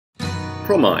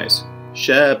Promyze.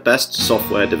 Share best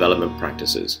software development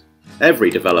practices. Every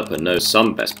developer knows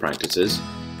some best practices.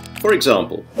 For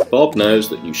example, Bob knows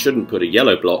that you shouldn't put a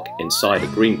yellow block inside a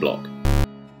green block.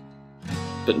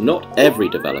 But not every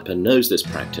developer knows this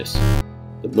practice.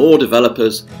 The more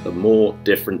developers, the more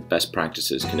different best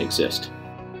practices can exist.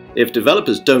 If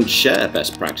developers don't share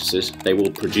best practices, they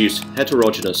will produce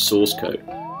heterogeneous source code,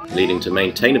 leading to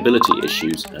maintainability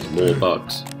issues and more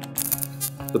bugs.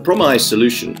 The Promyze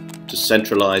solution to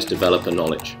centralize developer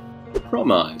knowledge.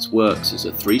 Promyze works as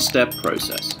a three-step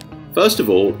process. First of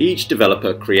all, each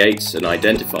developer creates and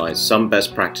identifies some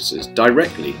best practices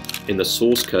directly in the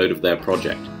source code of their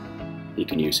project. He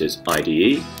can use his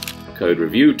IDE, code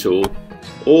review tool,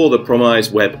 or the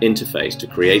Promyze web interface to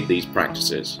create these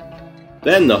practices.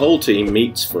 Then the whole team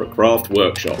meets for a craft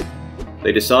workshop.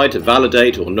 They decide to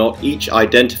validate or not each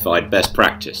identified best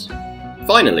practice.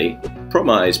 Finally,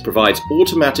 Promyze provides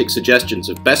automatic suggestions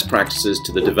of best practices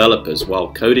to the developers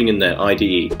while coding in their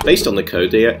IDE based on the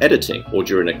code they are editing or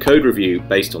during a code review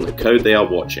based on the code they are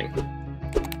watching.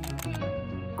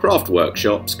 Craft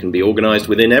workshops can be organized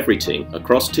within every team,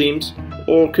 across teams,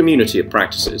 or community of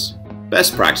practices.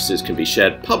 Best practices can be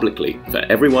shared publicly for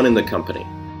everyone in the company.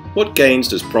 What gains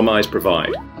does Promyze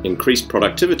provide? Increased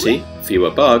productivity,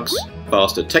 fewer bugs,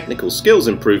 faster technical skills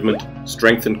improvement,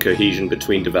 strengthened cohesion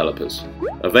between developers.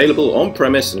 Available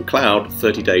on-premise and cloud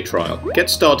 30-day trial. Get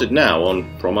started now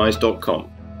on promyze.com.